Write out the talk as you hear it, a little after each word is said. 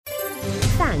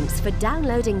Thanks for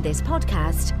downloading this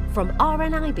podcast from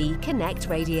RNIB Connect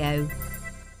Radio.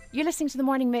 You're listening to the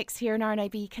Morning Mix here on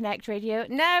RNIB Connect Radio.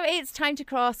 Now it's time to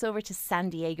cross over to San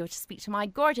Diego to speak to my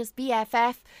gorgeous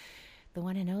BFF, the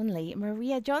one and only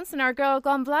Maria Johnson, our girl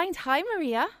gone blind. Hi,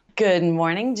 Maria. Good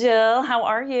morning, Jill. How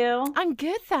are you? I'm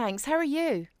good, thanks. How are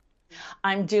you?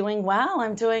 I'm doing well.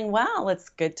 It's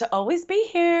good to always be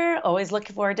here. Always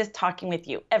looking forward to talking with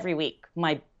you every week,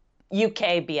 my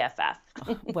UK BFF.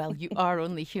 Well, you are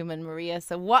only human, Maria,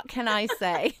 so what can I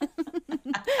say?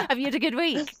 Have you had a good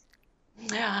week?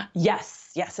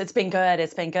 Yes, it's been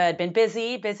good. Been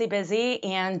busy.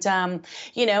 And,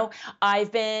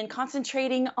 I've been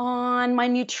concentrating on my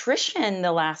nutrition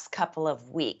the last couple of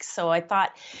weeks. So I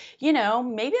thought,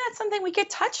 maybe that's something we could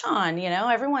touch on.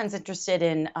 Everyone's interested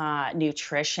in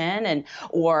nutrition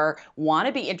or want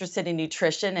to be interested in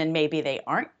nutrition, and maybe they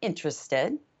aren't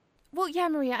interested. Well, yeah,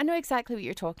 Maria, I know exactly what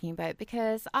you're talking about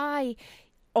because I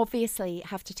obviously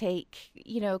have to take,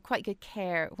 quite good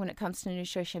care when it comes to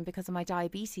nutrition because of my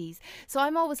diabetes. So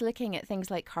I'm always looking at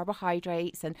things like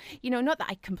carbohydrates and, not that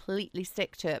I completely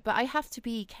stick to it, but I have to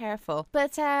be careful.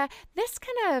 But this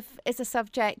kind of is a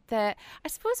subject that I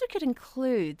suppose we could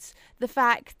include the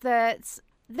fact that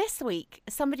this week,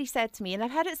 somebody said to me, and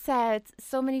I've had it said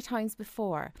so many times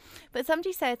before, but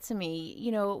somebody said to me,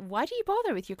 why do you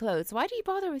bother with your clothes? Why do you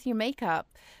bother with your makeup?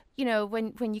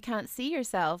 When you can't see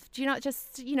yourself? Do you not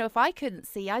just, if I couldn't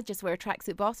see, I'd just wear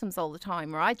tracksuit bottoms all the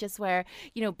time, or I'd just wear,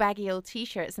 baggy old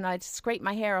t-shirts and I'd scrape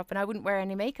my hair up and I wouldn't wear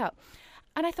any makeup.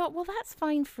 And I thought, well, that's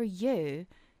fine for you,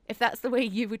 if that's the way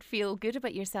you would feel good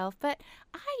about yourself. But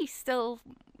I still,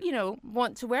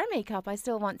 want to wear makeup. I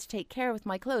still want to take care with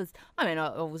my clothes. I mean, I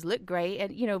always look great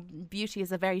and, beauty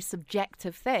is a very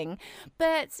subjective thing.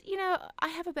 But, I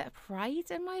have a bit of pride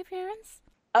in my appearance.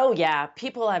 Oh, yeah.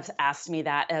 People have asked me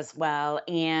that as well.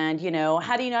 And,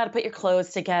 how do you know how to put your clothes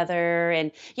together?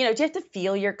 And, do you have to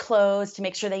feel your clothes to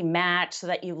make sure they match so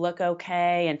that you look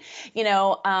okay? And,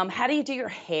 how do you do your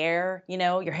hair?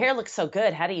 Your hair looks so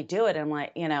good. How do you do it? And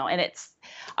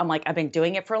I'm like, I've been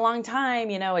doing it for a long time.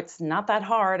 It's not that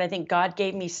hard. I think God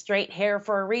gave me straight hair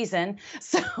for a reason.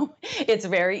 So it's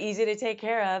very easy to take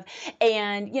care of.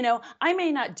 And, I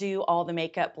may not do all the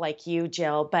makeup like you,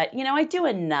 Jill, but, I do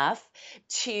enough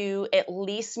to at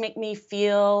least make me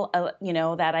feel,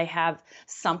 that I have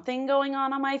something going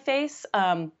on my face.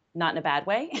 Not in a bad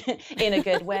way, in a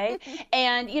good way.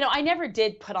 And, I never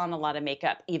did put on a lot of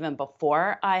makeup even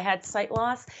before I had sight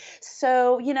loss.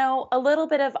 So, a little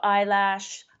bit of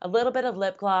eyelash, a little bit of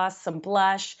lip gloss, some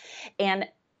blush, and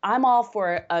I'm all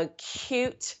for a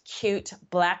cute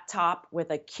black top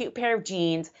with a cute pair of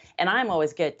jeans, and I'm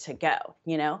always good to go,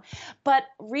 But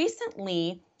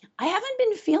recently, I haven't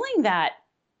been feeling that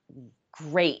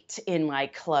great in my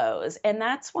clothes. And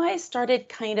that's why I started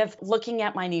kind of looking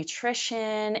at my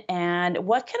nutrition and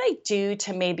what can I do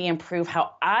to maybe improve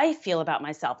how I feel about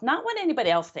myself, not what anybody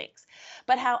else thinks,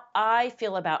 but how I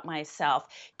feel about myself.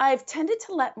 I've tended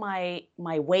to let my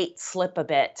weight slip a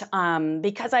bit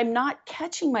because I'm not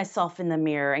catching myself in the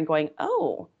mirror and going,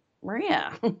 oh,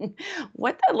 Maria,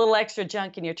 what that little extra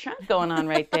junk in your trunk going on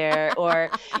right there? Or,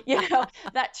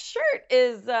 that shirt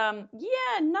is,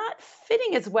 not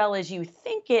fitting as well as you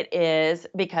think it is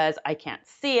because I can't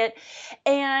see it.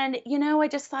 And, I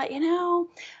just thought,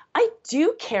 I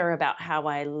do care about how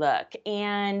I look.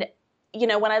 And,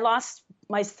 when I lost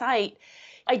my sight,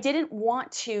 I didn't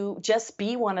want to just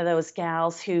be one of those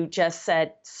gals who just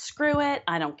said, screw it,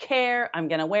 I don't care. I'm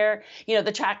going to wear,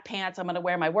 the track pants. I'm going to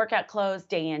wear my workout clothes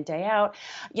day in, day out,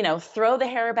 throw the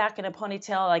hair back in a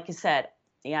ponytail. Like you said,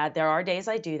 yeah, there are days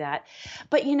I do that.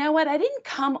 But you know what? I didn't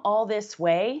come all this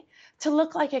way to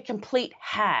look like a complete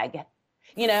hag.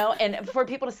 And for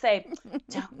people to say,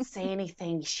 don't say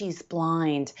anything, she's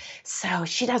blind, so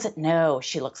she doesn't know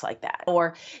she looks like that.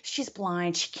 Or she's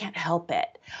blind, she can't help it.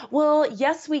 Well,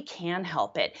 yes, we can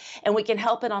help it. And we can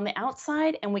help it on the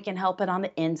outside and we can help it on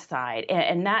the inside.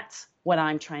 And that's what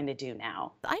I'm trying to do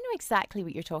now. I know exactly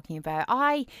what you're talking about.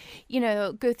 I,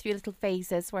 go through little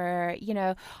phases where,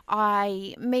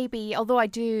 I maybe, although I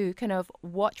do kind of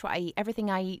watch what I eat,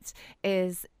 everything I eat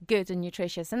is good and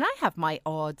nutritious. And I have my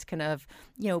odd kind of,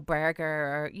 burger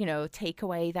or,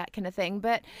 takeaway, that kind of thing.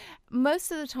 But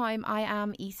most of the time I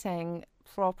am eating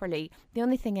properly. The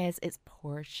only thing is it's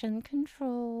portion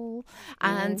control,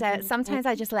 and sometimes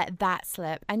I just let that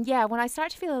slip. And yeah, when I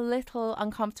start to feel a little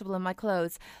uncomfortable in my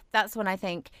clothes, that's when I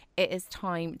think it is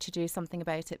time to do something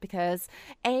about it, because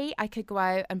I could go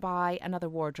out and buy another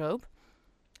wardrobe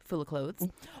full of clothes,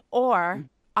 or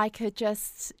I could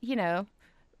just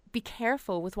be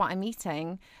careful with what I'm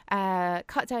eating,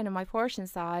 cut down on my portion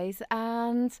size,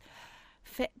 and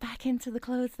fit back into the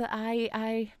clothes that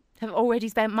I have already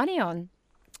spent money on.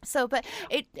 So, but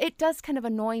it does kind of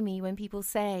annoy me when people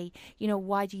say,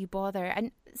 why do you bother?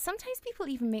 And sometimes people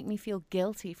even make me feel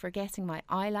guilty for getting my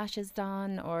eyelashes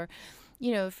done, or,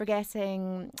 for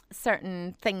getting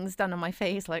certain things done on my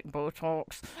face, like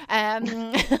Botox. I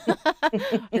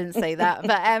didn't say that,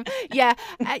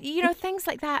 but things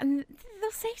like that. And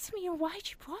they'll say to me, why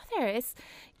do you bother? It's,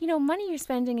 money you're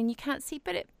spending and you can't see,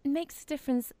 but it makes a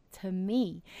difference to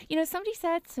me. Somebody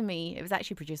said to me, it was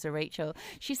actually producer Rachel,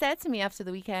 she said to me after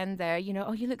the weekend there,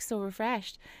 oh, you look so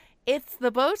refreshed. It's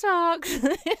the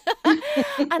Botox.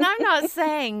 And I'm not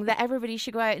saying that everybody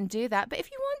should go out and do that, but if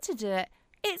you want to do it,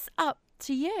 it's up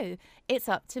to you. It's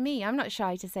up to me. I'm not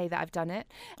shy to say that I've done it.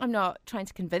 I'm not trying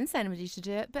to convince anybody to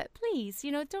do it, but please,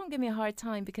 don't give me a hard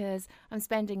time because I'm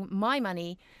spending my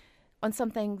money on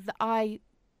something that I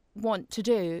want to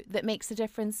do that makes a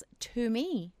difference to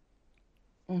me.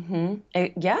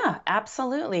 Yeah,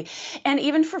 absolutely. And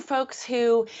even for folks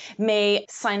who may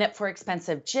sign up for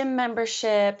expensive gym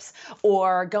memberships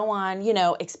or go on,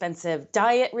 expensive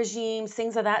diet regimes,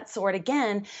 things of that sort,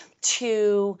 again,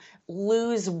 to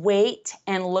lose weight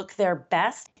and look their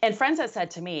best. And friends have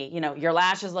said to me, your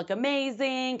lashes look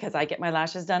amazing, because I get my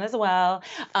lashes done as well.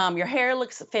 Your hair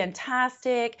looks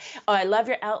fantastic. Oh, I love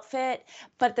your outfit.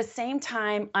 But at the same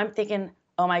time, I'm thinking,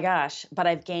 oh my gosh, but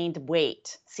I've gained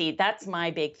weight. See, that's my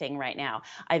big thing right now.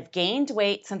 I've gained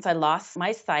weight since I lost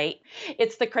my sight.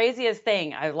 It's the craziest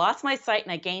thing. I lost my sight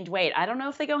and I gained weight. I don't know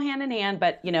if they go hand in hand,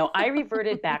 but I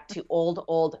reverted back to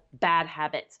old bad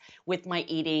habits with my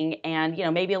eating and,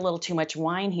 maybe a little too much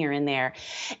wine here and there,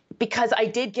 because I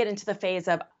did get into the phase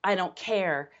of I don't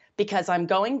care because I'm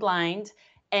going blind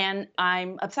and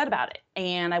I'm upset about it.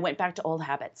 And I went back to old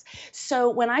habits. So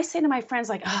when I say to my friends,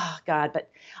 like, oh God, but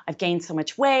I've gained so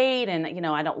much weight and,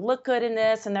 I don't look good in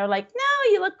this. And they're like,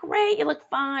 no, you look great. You look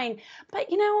fine. But,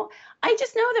 I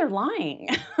just know they're lying.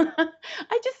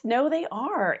 I just know they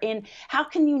are. And how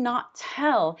can you not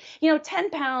tell? 10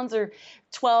 pounds or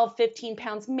 12, 15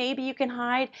 pounds, maybe you can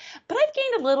hide, but I've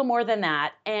gained a little more than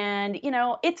that. And,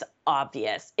 it's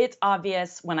obvious. It's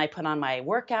obvious when I put on my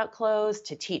workout clothes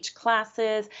to teach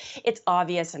classes. It's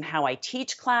obvious in how I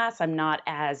teach class. I'm not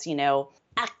as,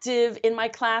 active in my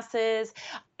classes,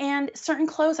 and certain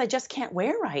clothes I just can't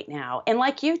wear right now. And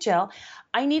like you, Jill,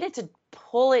 I needed to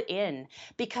pull it in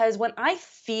because when I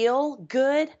feel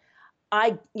good,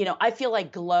 I feel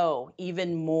like glow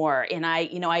even more. And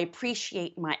I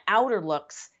appreciate my outer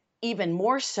looks even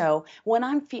more so when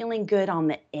I'm feeling good on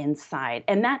the inside.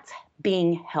 And that's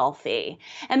being healthy.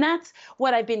 And that's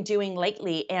what I've been doing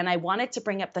lately. And I wanted to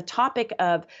bring up the topic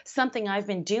of something I've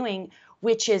been doing,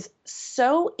 which is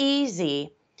so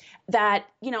easy that,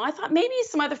 I thought maybe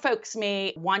some other folks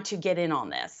may want to get in on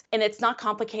this. And it's not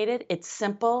complicated. It's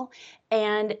simple.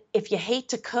 And if you hate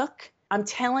to cook, I'm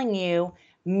telling you,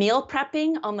 meal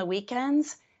prepping on the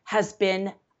weekends has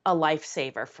been a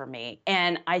lifesaver for me.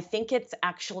 And I think it's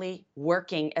actually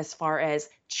working as far as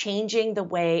changing the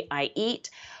way I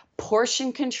eat,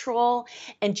 portion control,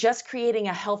 and just creating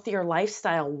a healthier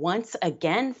lifestyle once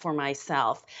again for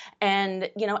myself. And,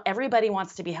 everybody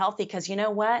wants to be healthy because you know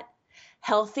what?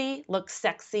 Healthy looks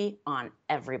sexy on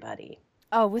everybody.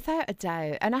 Oh, without a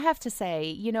doubt. And I have to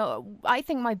say, I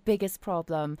think my biggest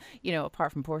problem,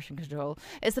 apart from portion control,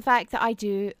 is the fact that I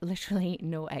do literally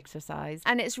no exercise.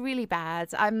 And it's really bad.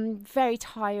 I'm very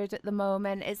tired at the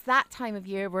moment. It's that time of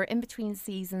year. We're in between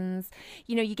seasons.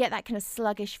 You get that kind of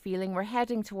sluggish feeling. We're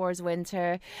heading towards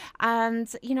winter. And,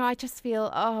 I just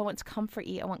feel, I want to comfort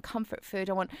eat. I want comfort food.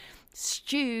 I want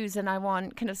stews and I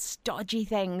want kind of stodgy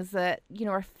things that,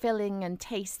 are filling and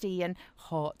tasty and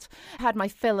hot. I had my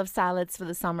fill of salads for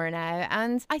the summer now,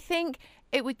 and I think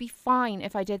it would be fine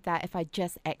if I did that, if I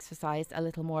just exercised a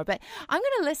little more. But I'm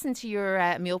going to listen to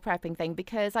your meal prepping thing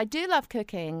because I do love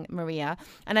cooking, Maria,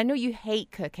 and I know you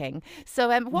hate cooking. So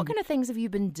what kind of things have you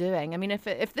been doing? I mean,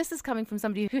 if this is coming from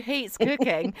somebody who hates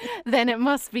cooking, then it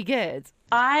must be good.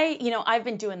 I've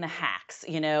been doing the hacks,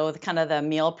 the kind of the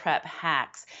meal prep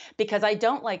hacks, because I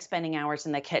don't like spending hours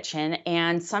in the kitchen.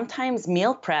 And sometimes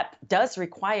meal prep does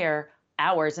require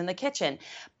hours in the kitchen,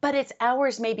 but it's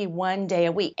hours maybe one day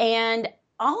a week. And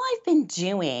all I've been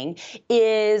doing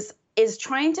is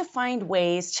trying to find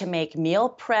ways to make meal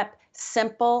prep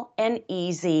simple and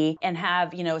easy and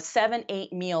have,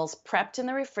 7-8 meals prepped in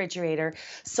the refrigerator.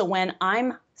 So when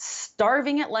I'm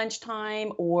starving at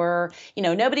lunchtime or,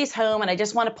 nobody's home and I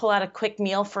just want to pull out a quick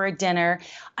meal for a dinner,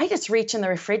 I just reach in the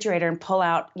refrigerator and pull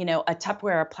out, a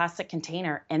Tupperware or plastic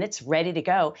container and it's ready to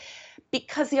go.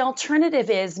 Because the alternative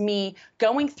is me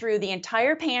going through the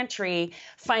entire pantry,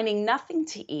 finding nothing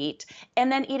to eat, and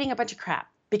then eating a bunch of crap.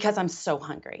 because I'm so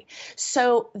hungry.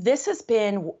 So this has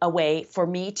been a way for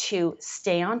me to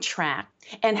stay on track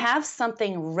and have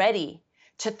something ready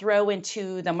to throw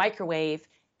into the microwave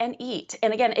and eat.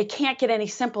 And again, it can't get any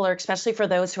simpler, especially for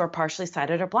those who are partially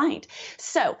sighted or blind.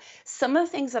 So some of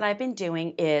the things that I've been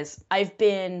doing is I've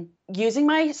been using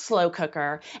my slow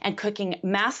cooker and cooking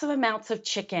massive amounts of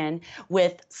chicken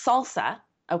with salsa.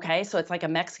 Okay, so it's like a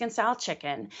Mexican style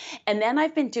chicken. And then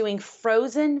I've been doing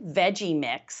frozen veggie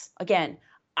mix. Again,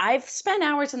 I've spent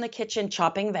hours in the kitchen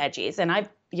chopping veggies, and I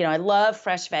love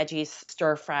fresh veggies,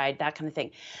 stir fried, that kind of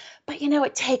thing. But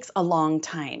it takes a long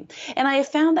time. And I have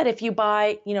found that if you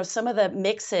buy, some of the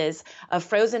mixes of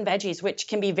frozen veggies, which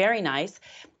can be very nice,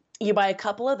 you buy a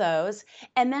couple of those,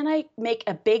 and then I make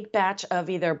a big batch of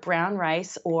either brown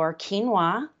rice or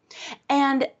quinoa,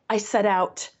 and I set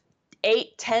out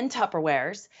 8, 10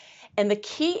 Tupperwares. And the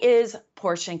key is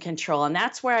portion control. And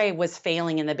that's where I was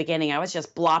failing in the beginning. I was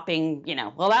just blopping,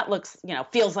 well, that looks,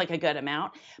 feels like a good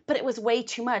amount, but it was way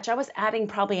too much. I was adding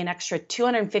probably an extra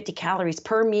 250 calories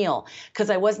per meal because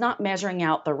I was not measuring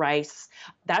out the rice.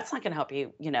 That's not going to help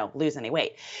you, lose any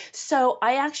weight. So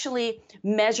I actually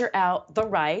measure out the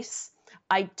rice.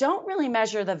 I don't really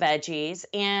measure the veggies,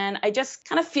 and I just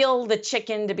kind of feel the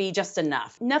chicken to be just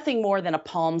enough. Nothing more than a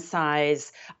palm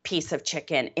size piece of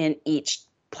chicken in each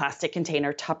plastic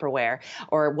container, Tupperware,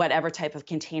 or whatever type of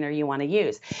container you want to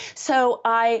use. So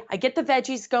I get the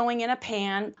veggies going in a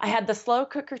pan. I had the slow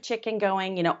cooker chicken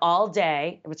going, all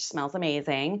day, which smells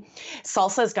amazing.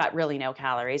 Salsa's got really no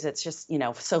calories. It's just, so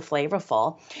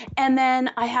flavorful. And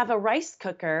then I have a rice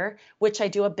cooker, which I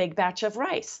do a big batch of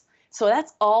rice. So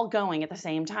that's all going at the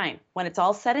same time. When it's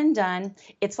all said and done,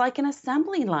 it's like an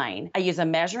assembly line. I use a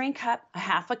measuring cup, a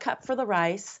half a cup for the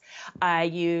rice. I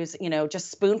use,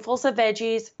 just spoonfuls of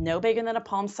veggies, no bigger than a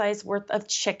palm size worth of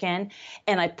chicken.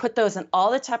 And I put those in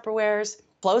all the Tupperwares,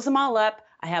 close them all up.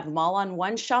 I have them all on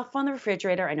one shelf on the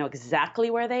refrigerator. I know exactly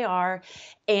where they are.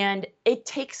 And it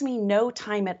takes me no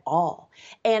time at all.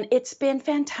 And it's been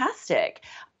fantastic.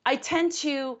 I tend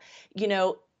to,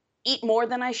 eat more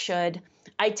than I should.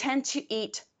 I tend to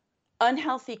eat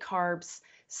unhealthy carbs,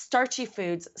 starchy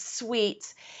foods,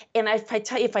 sweets. And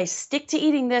if I stick to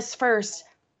eating this first,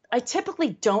 I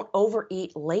typically don't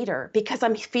overeat later because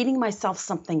I'm feeding myself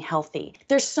something healthy.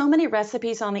 There's so many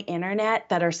recipes on the internet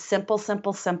that are simple,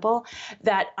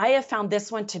 that I have found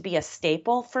this one to be a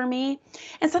staple for me.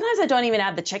 And sometimes I don't even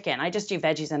add the chicken. I just do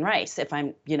veggies and rice if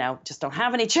I'm, just don't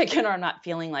have any chicken or I'm not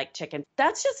feeling like chicken.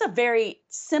 That's just a very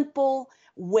simple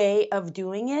way of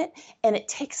doing it, and it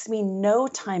takes me no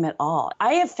time at all.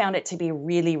 I have found it to be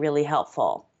really, really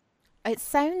helpful. It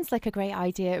sounds like a great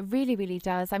idea. It really, really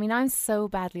does. I mean, I'm so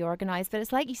badly organised, but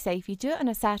it's like you say, if you do it on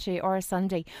a Saturday or a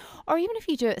Sunday, or even if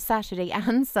you do it Saturday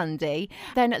and Sunday,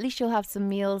 then at least you'll have some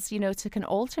meals, to can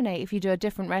alternate if you do a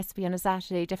different recipe on a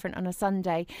Saturday, different on a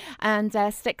Sunday, and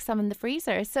stick some in the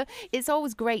freezer. So it's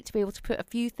always great to be able to put a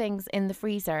few things in the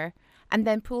freezer and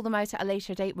then pull them out at a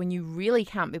later date when you really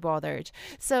can't be bothered.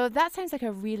 So that sounds like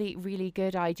a really, really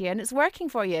good idea. And it's working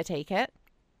for you, I take it.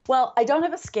 Well, I don't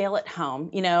have a scale at home,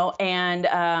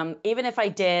 and even if I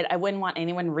did, I wouldn't want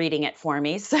anyone reading it for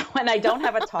me. So, and I don't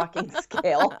have a talking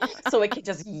scale, so it could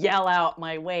just yell out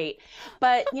my weight.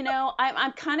 But,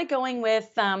 I'm kind of going with,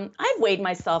 I've weighed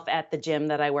myself at the gym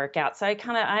that I work out. So I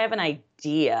have an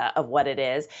idea of what it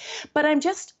is, but I'm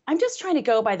just trying to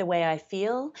go by the way I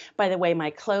feel, by the way my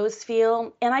clothes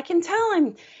feel. And I can tell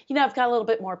I've got a little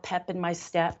bit more pep in my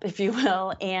step, if you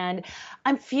will. And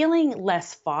I'm feeling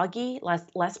less foggy,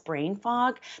 less brain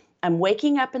fog. I'm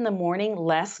waking up in the morning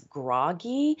less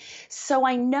groggy. So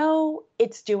I know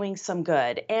it's doing some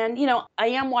good. And, I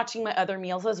am watching my other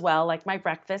meals as well, like my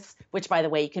breakfast, which, by the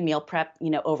way, you can meal prep,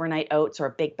 overnight oats or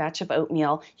a big batch of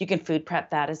oatmeal. You can food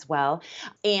prep that as well.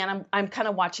 And I'm kind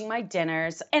of watching my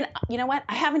dinners. And you know what?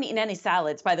 I haven't eaten any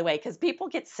salads, by the way, because people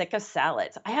get sick of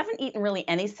salads. I haven't eaten really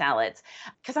any salads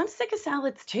because I'm sick of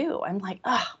salads too. I'm like,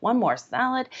 one more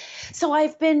salad. So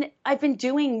I've been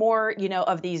doing more,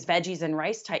 of these veggies and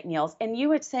rice type meals. And you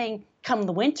were saying, come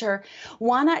the winter,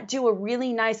 why not do a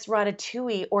really nice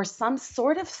ratatouille or some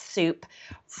sort of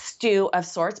stew of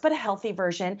sorts, but a healthy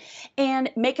version,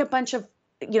 and make a bunch of,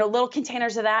 little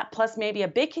containers of that, plus maybe a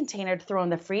big container to throw in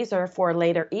the freezer for a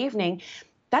later evening.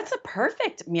 That's a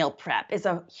perfect meal prep, is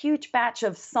a huge batch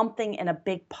of something in a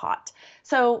big pot.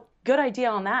 So good idea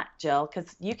on that, Jill,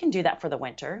 because you can do that for the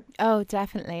winter. Oh,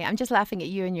 definitely. I'm just laughing at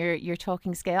you and your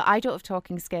talking scale. I don't have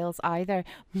talking scales either.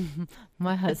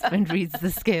 My husband reads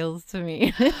the scales to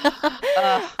me.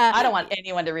 I don't want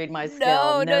anyone to read my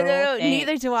scale. No.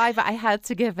 Neither do I, but I had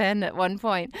to give in at one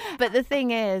point. But the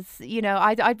thing is,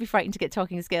 I'd be frightened to get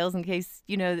talking scales in case,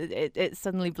 it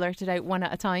suddenly blurted out one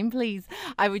at a time, please.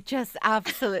 I would just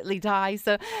absolutely die.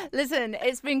 So listen,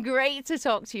 it's been great to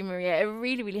talk to you, Maria. It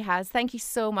really, really has. Thank you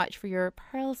so much for your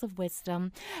pearls of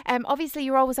wisdom. Obviously,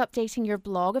 you're always updating your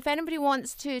blog. If anybody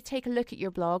wants to take a look at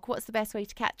your blog, what's the best way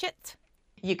to catch it?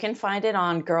 You can find it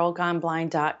on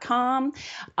girlgoneblind.com.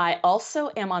 I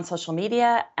also am on social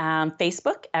media,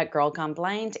 Facebook at Girl Gone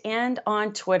Blind, and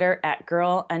on Twitter at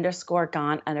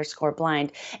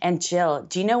girl_gone_blind. And Jill,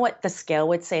 do you know what the scale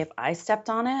would say if I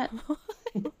stepped on it?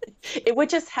 It would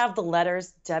just have the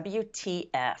letters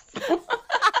WTF.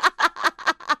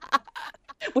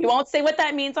 We won't say what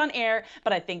that means on air,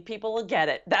 but I think people will get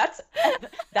it. That's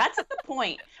at the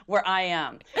point where I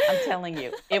am. I'm telling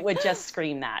you, it would just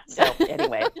scream that. So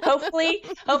anyway, hopefully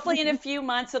in a few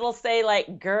months it'll say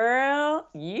like, girl,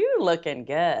 you looking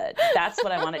good. That's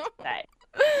what I want it to say.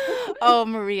 Oh,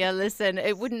 Maria, listen,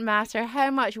 it wouldn't matter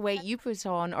how much weight you put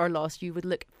on or lost, you would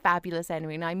look fabulous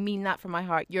anyway. And I mean that from my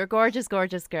heart. You're a gorgeous,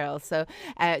 gorgeous girl. So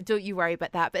don't you worry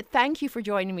about that. But thank you for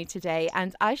joining me today.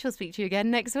 And I shall speak to you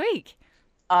again next week.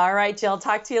 All right, Jill.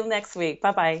 Talk to you next week.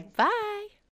 Bye-bye. Bye.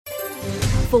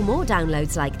 For more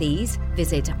downloads like these,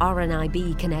 visit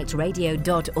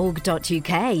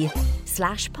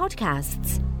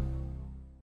rnibconnectradio.org.uk/podcasts.